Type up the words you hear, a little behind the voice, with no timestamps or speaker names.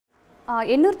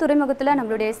எண்ணூர் துறைமுகத்தில்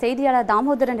நம்மளுடைய செய்தியாளர்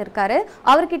தாமோதரன் இருக்காரு.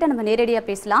 அவர்கிட்ட நம்ம நேரடியாக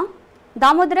பேசலாம்.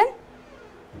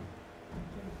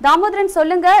 தாமோதரன்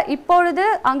சொல்லுங்க, இப்பொழுது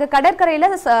அங்க கடற்கரையில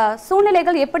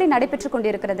சூழ்நிலைகள் எப்படி நடைபெற்று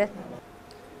கொண்டிருக்கிறது?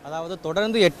 அதாவது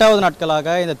தொடர்ந்து 8வது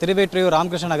நாட்களாக இந்த திருவேற்றியூர்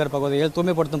ராமகிருஷ்ண நகர் பகுதியில்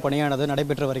தூய்மைப்படுத்தும் பணியானது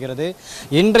நடைபெற்று வருகிறது.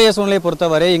 இன்றைய சூழ்நிலையை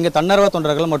பொறுத்தவரை இங்கு தன்னார்வ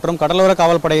தொண்டர்கள் மற்றும் கடலோர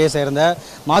காவல் படையை சேர்ந்த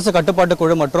மாசு கட்டுப்பாட்டு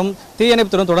குழு மற்றும்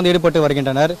தீயணைப்புத்துடன் தொடர்ந்து ஈடுபட்டு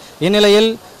வருகின்றனர். இந்நிலையில்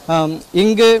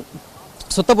இங்கு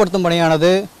சுத்தப்படுத்தும்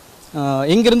பணியானது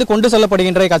இங்கிருந்து கொண்டு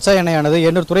செல்லப்படுகின்ற கச்சா எண்ணெயானது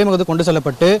எண்ணூர் துறைமுகத்துக்கு கொண்டு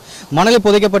செல்லப்பட்டு மணலில்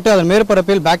புதைக்கப்பட்டு அதன்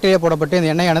மேற்பரப்பில் பாக்டீரியா போடப்பட்டு இந்த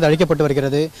எண்ணெயானது அழிக்கப்பட்டு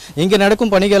வருகிறது. இங்கு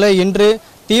நடக்கும் பணிகளை இன்று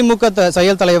திமுக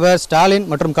செயல் தலைவர் ஸ்டாலின்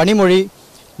மற்றும் கனிமொழி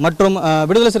மற்றும்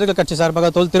விடுதலை சிறுத்தைகள் கட்சி சார்பாக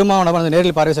திருமாவளவன்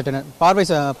நேரில்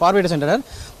பார்வையிட சென்றனர்.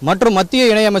 மற்றும்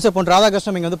மத்திய இணையமைச்சர் பொன்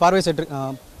ராதாகிருஷ்ணன் இங்கே வந்து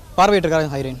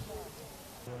பார்வையிட்டிருக்கார். ஹைரேன்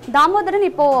தாமோதரன்,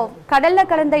 இப்போ கடல்ல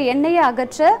கலந்த எண்ணெயை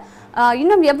அகற்ற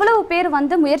இன்னும் எவ்வளவு பேர்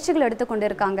வந்து முயற்சிகள்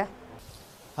எடுத்துக்கொண்டிருக்காங்க?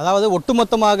 அதாவது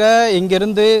ஒட்டுமொத்தமாக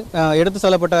இங்கிருந்து எடுத்து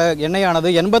செல்லப்பட்ட எண்ணெயானது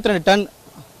 82 டன்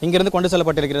இங்கிருந்து கொண்டு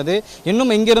செல்லப்பட்டிருக்கிறது.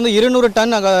 இன்னும் இங்கிருந்து 200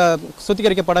 டன்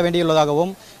சுத்திகரிக்கப்பட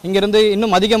வேண்டியுள்ளதாகவும் இங்கிருந்து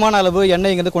இன்னும் அதிகமான அளவு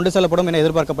எண்ணெய் இங்கிருந்து கொண்டு செல்லப்படும் என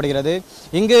எதிர்பார்க்கப்படுகிறது.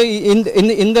 இங்கு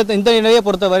இந்த நிலையை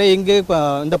பொறுத்தவரை இங்கு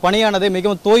இந்த பணியானது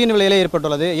மிகவும் தோயின் நிலையிலே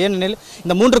ஏற்பட்டுள்ளது. ஏனெனில்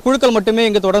இந்த 3 குழுக்கள் மட்டுமே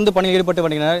இங்கு தொடர்ந்து பணியில் ஈடுபட்டு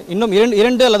வருகின்றனர். இன்னும்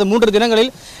 2 அல்லது 3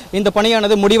 தினங்களில் இந்த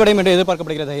பணியானது முடிவடையும் என்று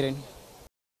எதிர்பார்க்கப்படுகிறது.